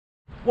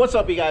What's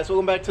up, you guys?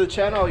 Welcome back to the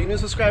channel. You new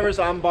subscribers,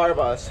 I'm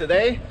Barbas.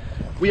 Today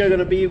we are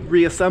going to be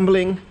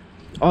reassembling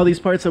all these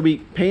parts that we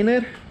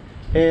painted,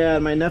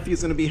 and my nephew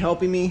is going to be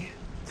helping me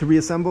to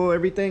reassemble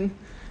everything.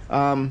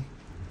 I am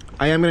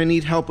going to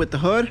need help with the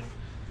hood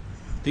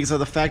because of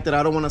the fact that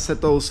I don't want to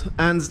set those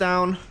ends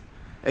down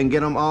and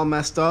get them all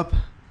messed up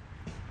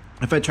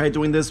if I try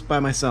doing this by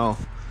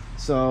myself.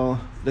 So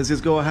let's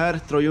just go ahead,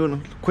 throw you in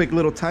a quick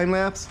little time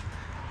lapse,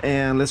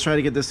 and let's try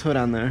to get this hood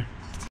on there.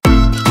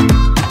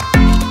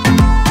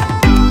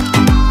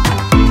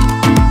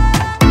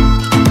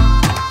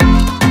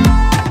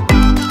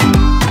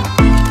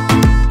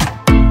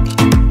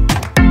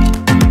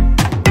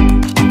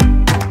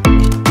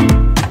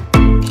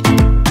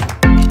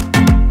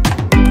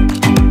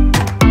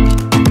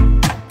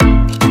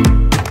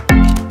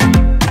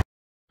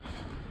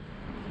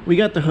 We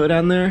got the hood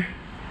on there.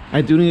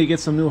 I do need to get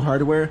some new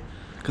hardware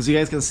because you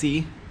guys can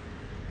see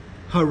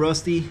how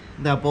rusty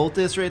that bolt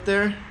is right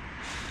there.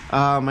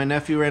 My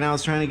nephew right now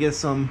is trying to get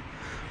some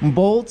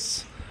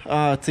bolts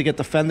to get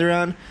the fender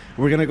on.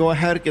 We're gonna go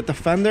ahead and get the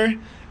fender,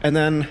 and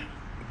then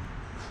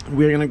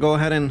we're gonna go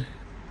ahead and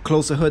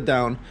close the hood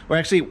down. Or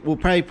actually, we'll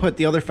probably put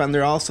the other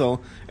fender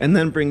also, and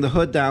then bring the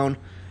hood down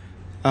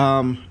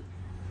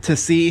to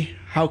see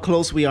how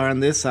close we are on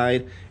this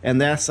side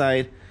and that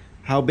side,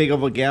 how big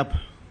of a gap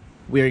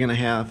we are gonna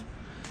have,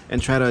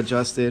 and try to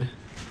adjust it.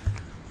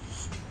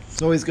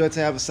 It's always good to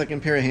have a second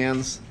pair of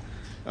hands,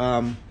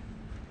 an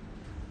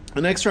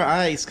extra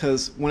eyes,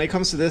 because when it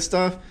comes to this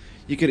stuff,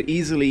 you could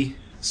easily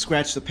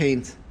scratch the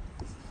paint.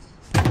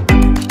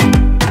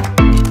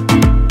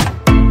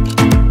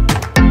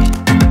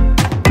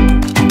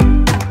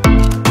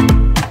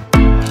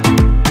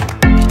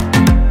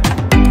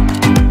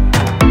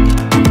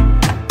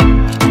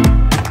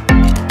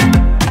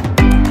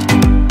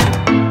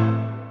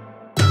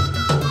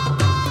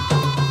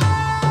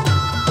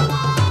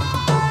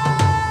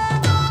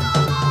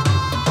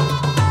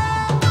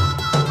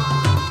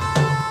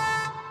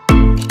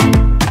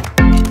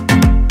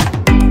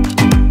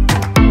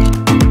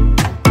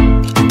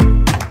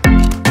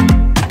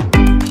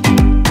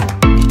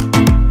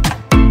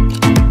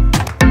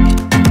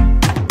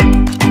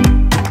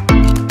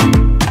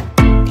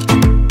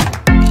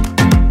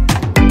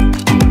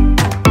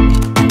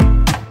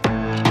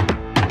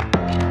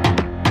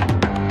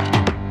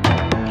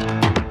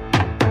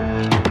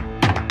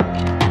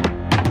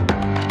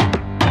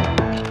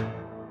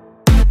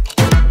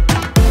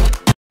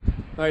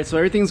 Alright, so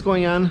everything's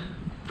going on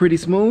pretty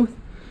smooth.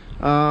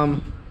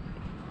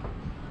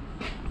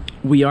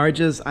 We are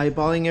just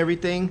eyeballing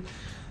everything,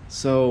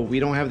 so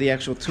we don't have the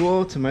actual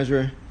tool to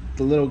measure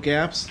the little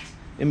gaps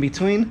in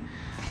between,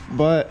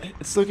 but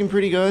it's looking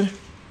pretty good.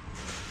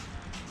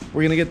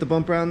 We're gonna get the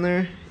bumper on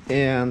there,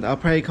 and I'll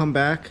probably come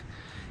back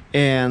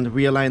and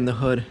realign the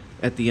hood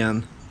at the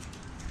end.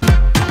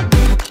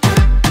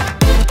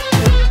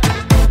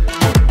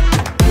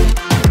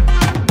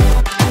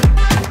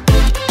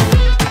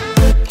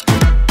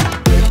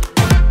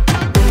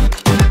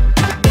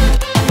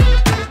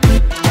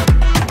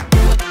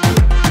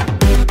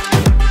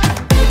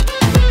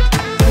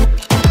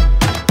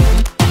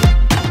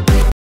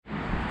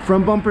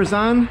 Front bumper's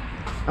on.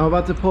 I'm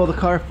about to pull the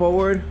car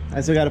forward.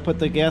 I still got to put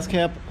the gas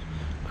cap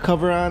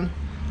cover on.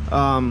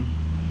 I'm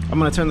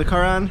gonna turn the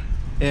car on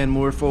and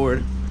move it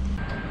forward.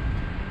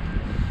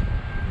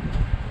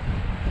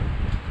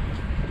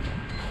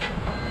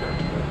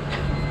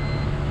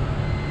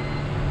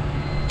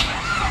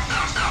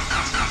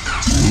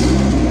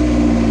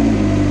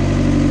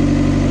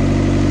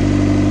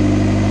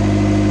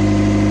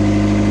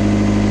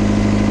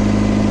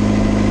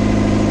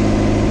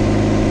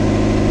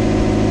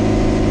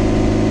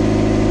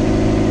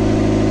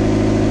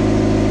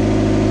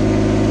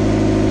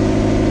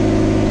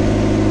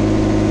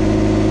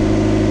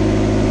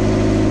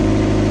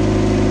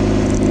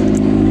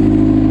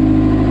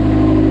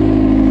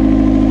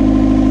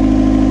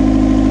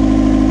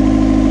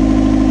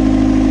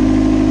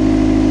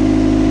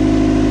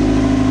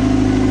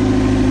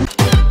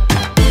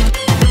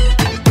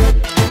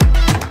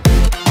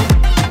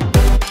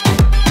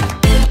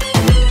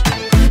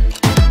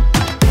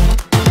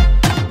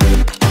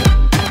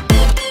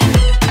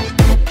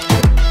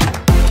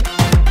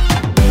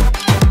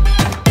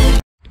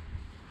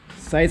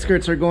 Side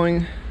skirts are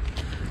going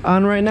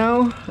on right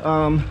now.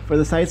 For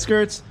the side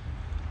skirts,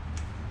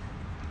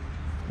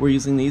 we're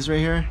using these right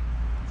here.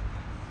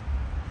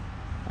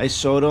 I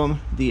showed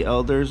them the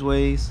elders'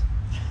 ways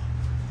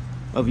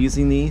of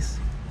using these,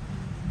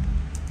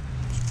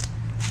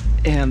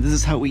 and this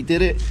is how we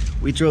did it.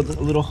 We drilled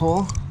a little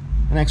hole,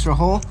 an extra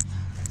hole,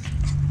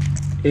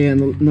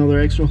 and another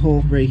extra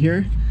hole right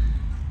here,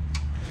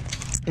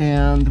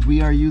 and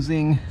we are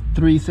using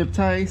 3 zip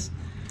ties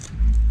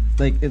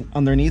like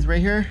underneath right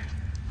here,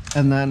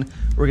 and then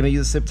we're gonna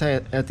use a zip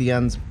tie at the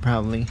ends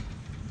probably.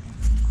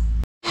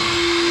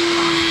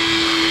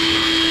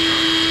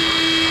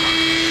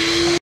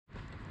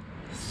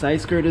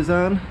 Side skirt is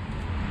on.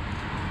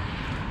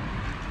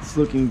 It's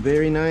looking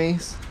very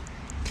nice.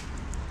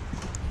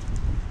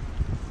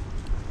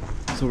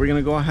 So we're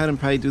gonna go ahead and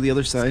probably do the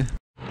other side.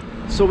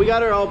 So we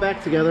got her all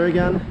back together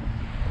again,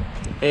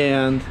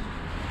 and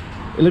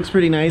it looks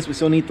pretty nice. We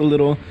still need the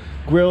little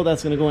grill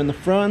that's gonna go in the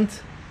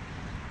front,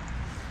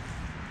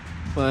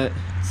 but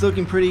it's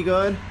looking pretty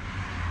good.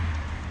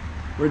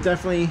 We're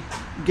definitely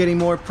getting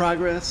more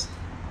progress,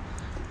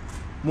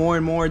 more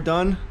and more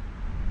done,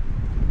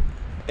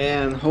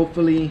 and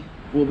hopefully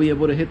we'll be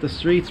able to hit the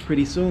streets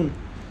pretty soon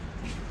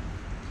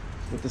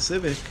with the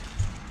Civic.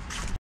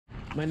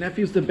 My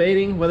nephew's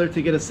debating whether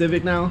to get a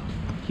Civic now.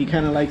 He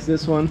kind of likes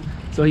this one,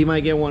 so he might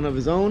get one of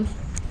his own.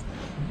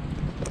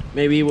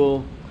 Maybe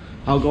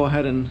I'll go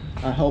ahead and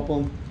help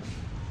him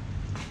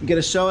get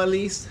a show at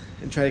least,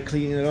 and try to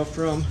clean it up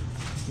for him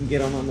and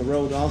get him on the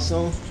road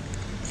also.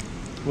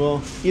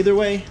 Well, either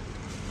way,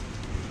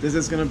 this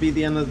is gonna be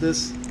the end of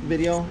this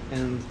video,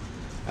 and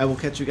I will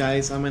catch you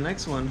guys on my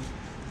next one.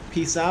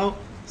 Peace out,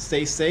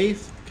 stay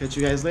safe, catch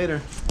you guys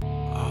later.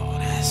 Oh,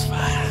 that's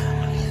fire.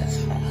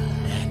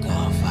 That go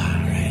fire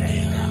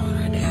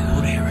right there.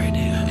 Oh, that right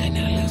there. And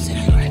that little city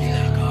right there.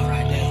 That go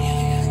right there.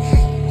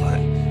 What?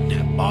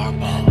 That bar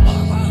boss.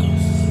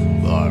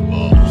 Bar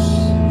boss.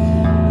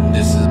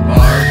 This is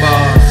bar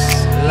boss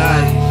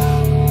life.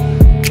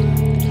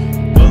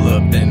 Pull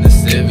up in the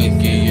Civic,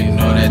 and you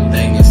know that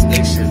thing is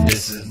stick shift.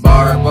 This is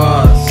bar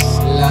boss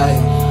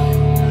life.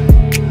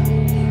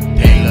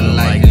 Can't look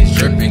like it's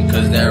dripping,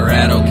 cause that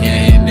rattle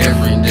can't hit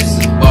different. This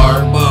is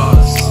bar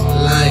boss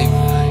life.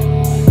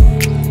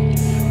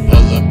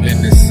 Pull up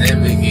in the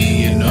Civic, and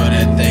you know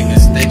that thing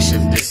is stick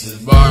shift. This is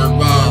bar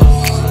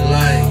boss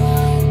life.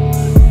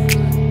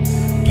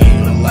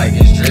 Can't look like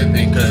it's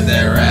dripping, cause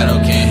that rattle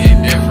can't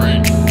hit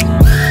different.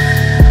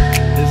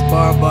 This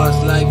bar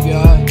boss life,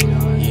 y'all.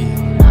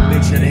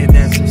 Make sure to hit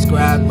that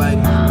subscribe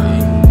button.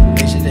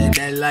 Make sure to hit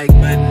that like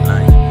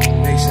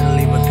button. Make sure to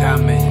leave a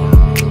comment.